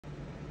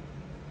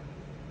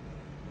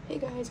Hey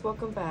guys,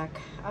 welcome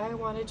back. I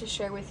wanted to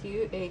share with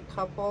you a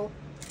couple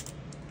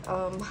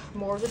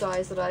more of the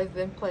dies that I've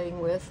been playing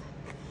with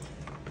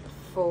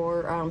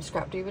for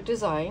Scrap Diva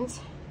Designs.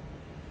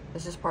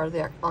 This is part of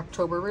the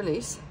October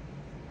release.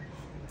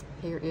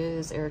 Here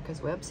is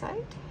Erica's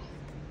website,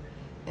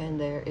 and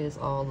there is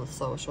all the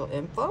social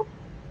info.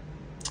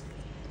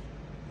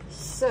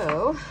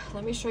 So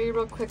let me show you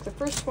real quick. The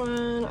first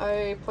one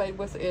I played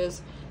with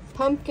is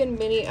Pumpkin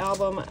Mini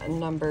Album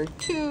number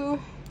 2.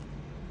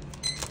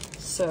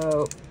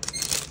 So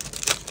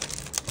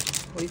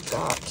we've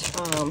got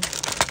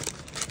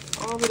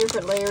all the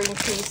different layering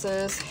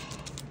pieces,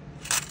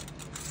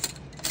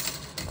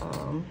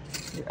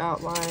 your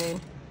outline,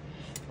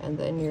 and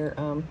then your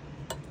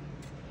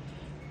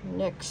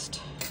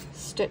next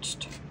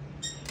stitched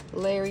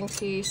layering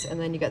piece, and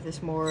then you got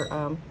this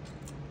more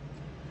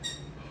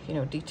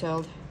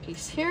detailed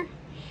piece here.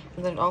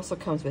 And then it also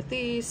comes with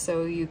these,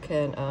 so you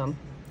can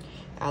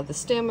add the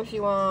stem if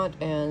you want,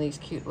 and these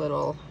cute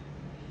little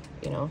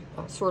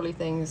swirly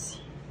things,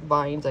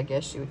 vines I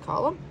guess you would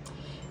call them.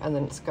 And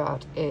then it's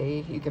got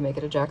you can make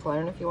it a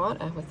jack-o'-lantern if you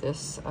want, and with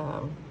this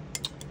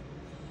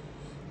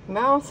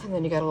mouth, and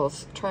then you got a little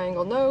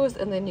triangle nose,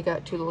 and then you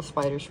got 2 little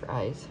spiders for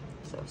eyes.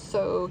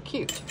 So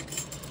cute.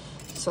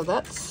 So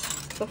that's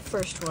the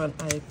first one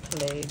I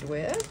played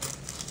with.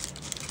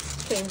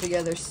 Came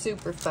together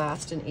super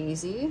fast and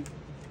easy.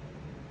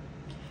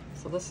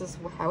 So this is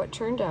how it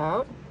turned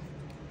out.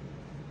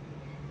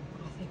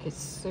 I think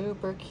it's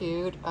super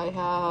cute. I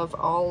have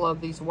all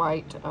of these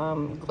white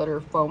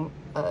glitter foam,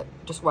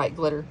 just white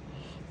glitter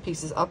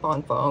pieces up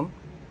on foam.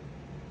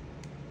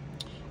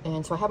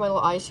 And so I have my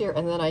little eyes here,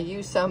 and then I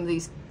use some of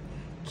these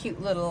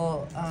cute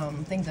little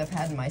things I've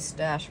had in my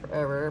stash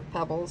forever,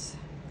 pebbles,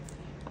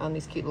 on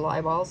these cute little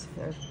eyeballs.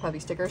 They're puffy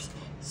stickers.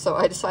 So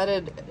I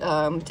decided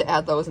to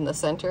add those in the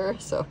center,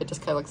 so it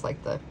just kind of looks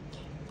like the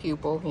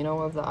pupil,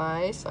 of the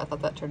eye. So I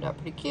thought that turned out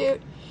pretty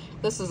cute.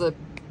 This is a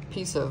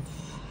piece of,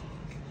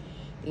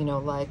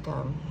 like,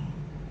 what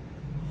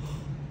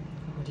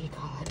do you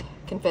call it?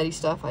 Confetti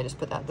stuff. I just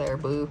put that there,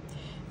 boo.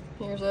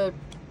 Here's a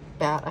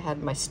bat I had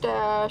in my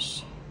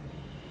stash.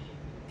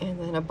 And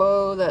then a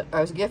bow that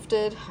I was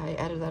gifted. I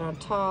added that on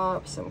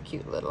top. Some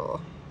cute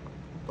little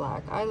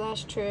black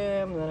eyelash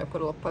trim. And then I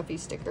put a little puffy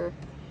sticker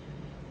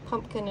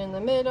pumpkin in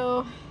the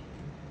middle.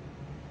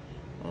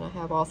 And I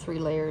have all 3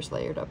 layers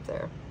layered up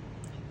there.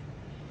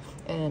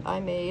 And I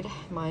made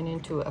mine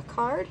into a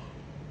card.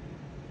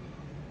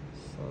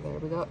 So there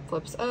we go. It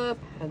flips up.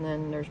 And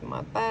then there's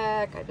my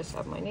back. I just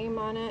have my name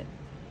on it.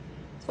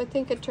 So I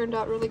think it turned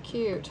out really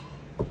cute.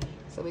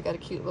 So we got a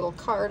cute little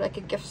card I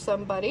could gift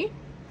somebody.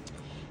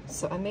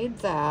 So I made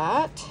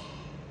that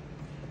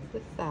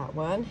with that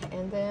one.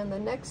 And then the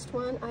next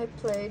one I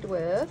played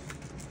with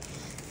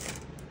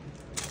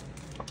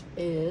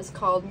is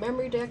called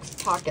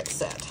memorydex Pocket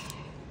Set.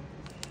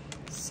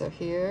 So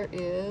here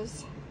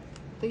is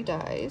the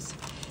dies.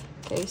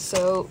 Okay,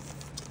 so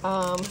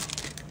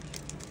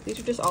these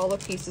are just all the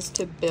pieces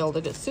to build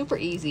it. It's super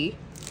easy.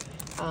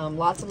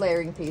 Lots of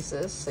layering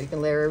pieces, so you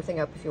can layer everything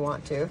up if you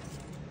want to.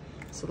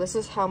 So this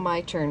is how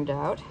mine turned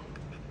out.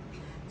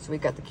 So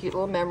we've got the cute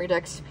little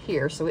memorydex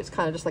here, so it's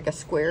kind of just like a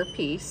square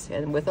piece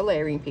and with a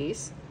layering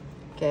piece.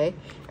 Okay,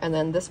 and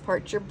then this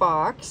part's your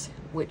box,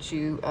 which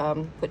you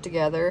put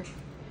together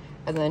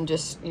and then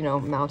just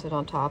mount it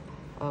on top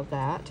of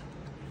that.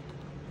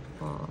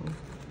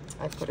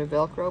 I put a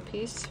Velcro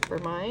piece for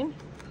mine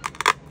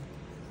to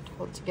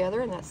hold it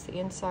together, and that's the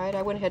inside.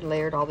 I went ahead and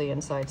layered all the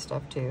inside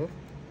stuff too,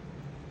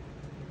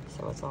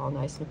 so it's all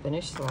nice and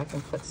finished, so I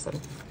can put some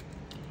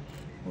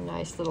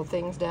nice little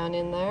things down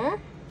in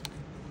there.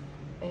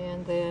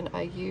 And then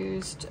I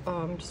used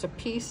just a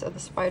piece of the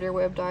spider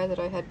web die that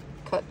I had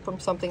cut from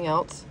something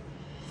else,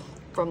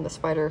 from the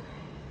spider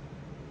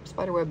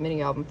web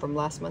mini album from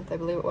last month, I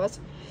believe it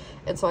was.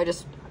 And so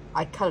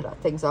I cut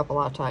things up a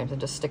lot of times and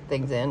just stick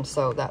things in.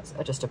 So that's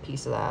just a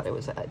piece of that.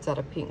 It's out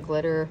of pink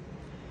glitter.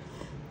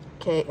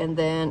 Okay, and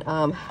then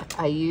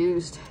I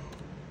used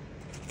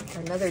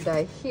another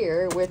die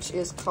here, which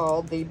is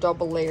called the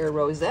double layer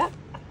rosette.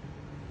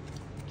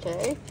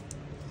 Okay,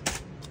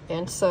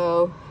 and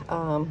so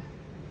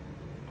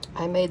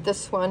I made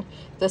this one.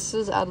 This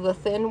is out of the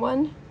thin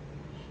one,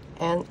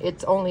 and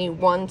it's only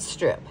 1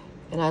 strip,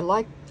 and I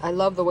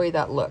love the way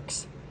that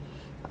looks.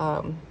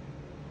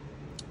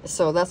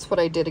 So that's what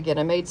I did again.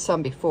 I made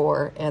some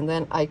before, and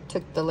then I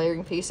took the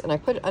layering piece and I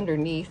put it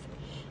underneath,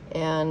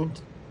 and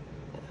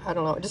I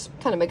don't know, it just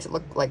kind of makes it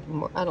look like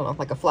more, I don't know,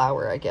 like a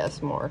flower, I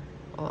guess, more.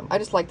 I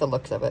just like the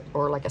looks of it,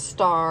 or like a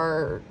star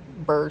or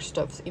burst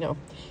of,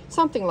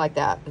 something like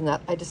that, and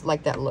that I just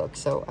like that look.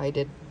 So I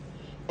did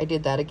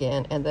that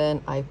again, and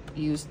then I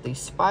used the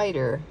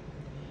spider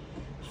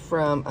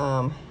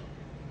from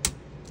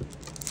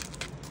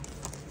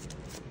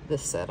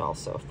this set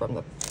also, from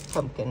the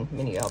Pumpkin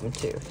Mini Album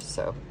 2.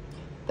 So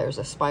there's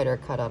a spider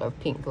cut out of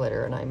pink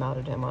glitter, and I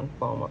mounted him on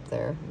foam up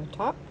there on the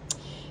top.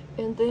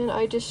 And then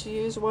I just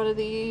used one of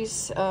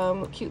these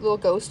cute little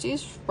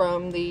ghosties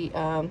from the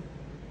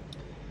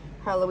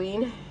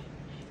Halloween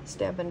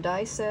Stampin'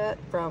 Die set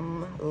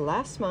from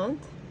last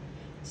month.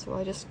 So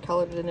I just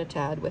colored it in a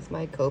tad with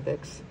my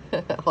Copics.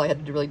 All I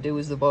had to really do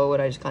was the bow,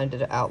 and I just kind of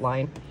did an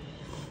outline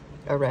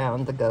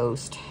around the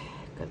ghost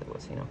because it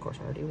was, you know, of course,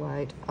 already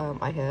white.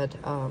 I had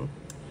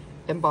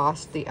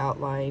embossed the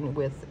outline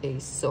with a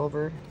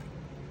silver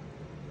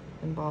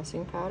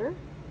embossing powder,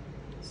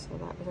 so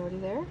that was already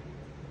there.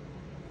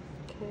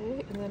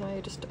 Okay, and then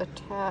I just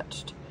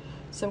attached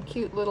some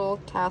cute little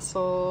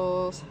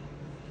tassels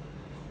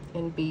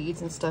and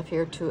beads and stuff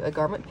here to a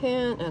garment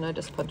pin, and I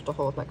just punched a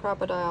hole with my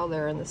crocodile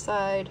there in the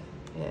side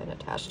and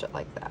attached it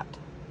like that.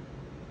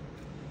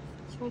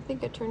 So I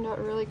think it turned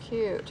out really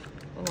cute,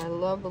 and I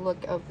love the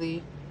look of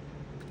the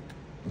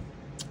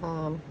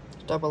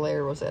double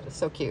layer rosette. It's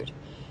so cute,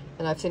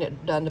 and I've seen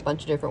it done a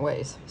bunch of different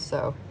ways.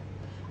 So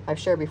I've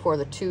shared before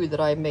the two that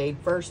I made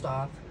first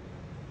off.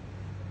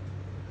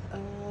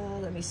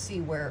 Let me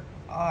see, where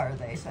are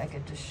they, so I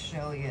could just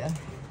show you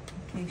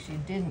in case you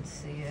didn't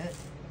see it,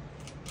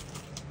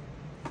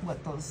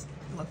 what those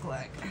look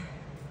like.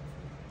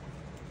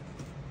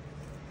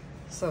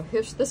 So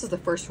this is the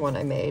first one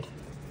I made,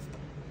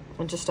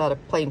 and just out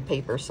of plain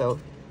paper, so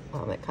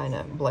it kind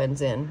of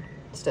blends in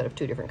instead of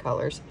two different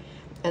colors.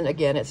 And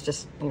again, it's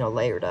just, you know,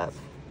 layered up,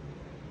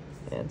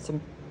 and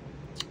some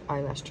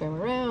eyelash trim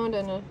around,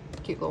 and a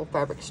cute little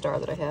fabric star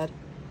that I had.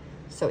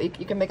 So you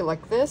can make it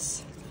like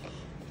this.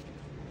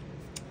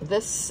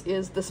 This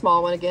is the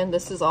small one again.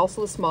 This is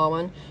also the small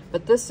one,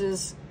 but this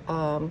is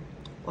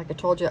like I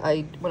told you,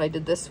 when I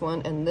did this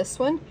one and this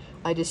one,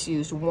 I just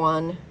used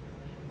one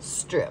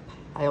strip.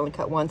 I only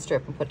cut one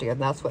strip and put together,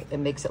 and that's what it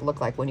makes it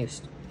look like when you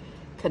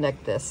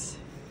connect this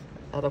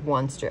out of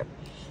one strip.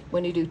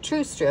 When you do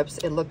true strips,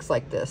 it looks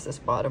like this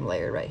bottom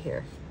layer right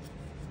here.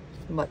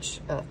 Much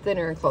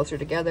thinner and closer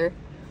together.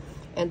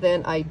 And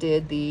then I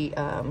did the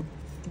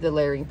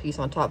layering piece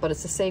on top, but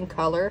it's the same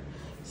color,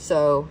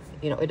 so,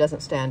 you know, it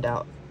doesn't stand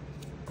out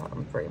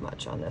very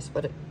much on this,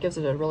 but it gives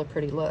it a really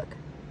pretty look.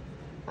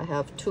 I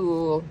have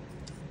tulle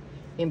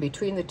in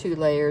between the two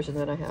layers, and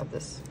then I have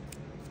this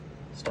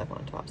stuff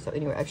on top. So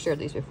anyway, I've shared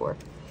these before,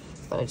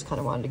 but I just kind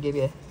of wanted to give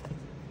you a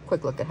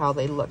quick look at how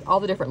they look, all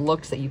the different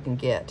looks that you can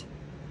get.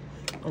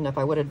 And if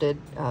I would have did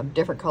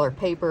different color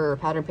paper or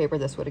pattern paper,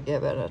 this would have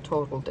given a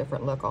total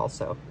different look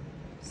also.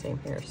 Same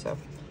here. So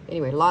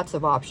anyway, lots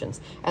of options.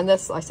 And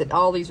this, I said,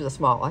 all these are the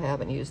small. I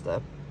haven't used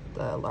the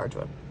large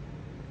one.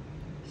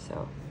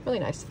 So really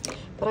nice.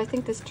 But I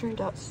think this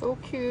turned out so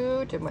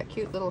cute, and my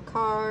cute little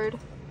card.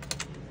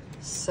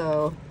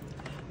 So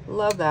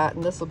love that,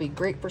 and this will be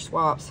great for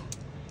swaps.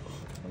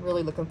 I'm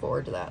really looking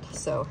forward to that.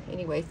 So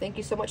anyway, thank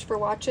you so much for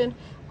watching.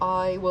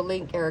 I will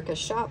link Erica's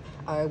shop.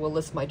 I will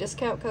list my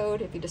discount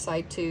code if you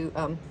decide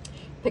to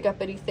pick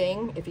up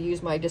anything. If you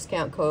use my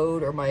discount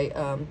code or my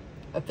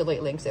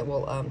affiliate links, it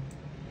will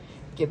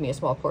give me a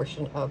small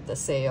portion of the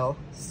sale,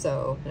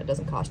 so it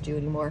doesn't cost you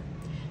anymore.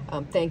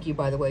 Thank you,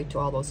 by the way, to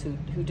all those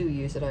who do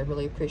use it. I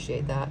really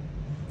appreciate that.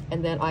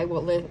 And then I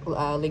will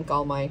link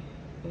all my,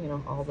 you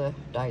know, all the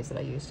dies that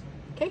I used.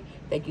 Okay,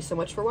 thank you so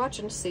much for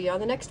watching. See you on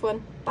the next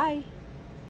one. Bye.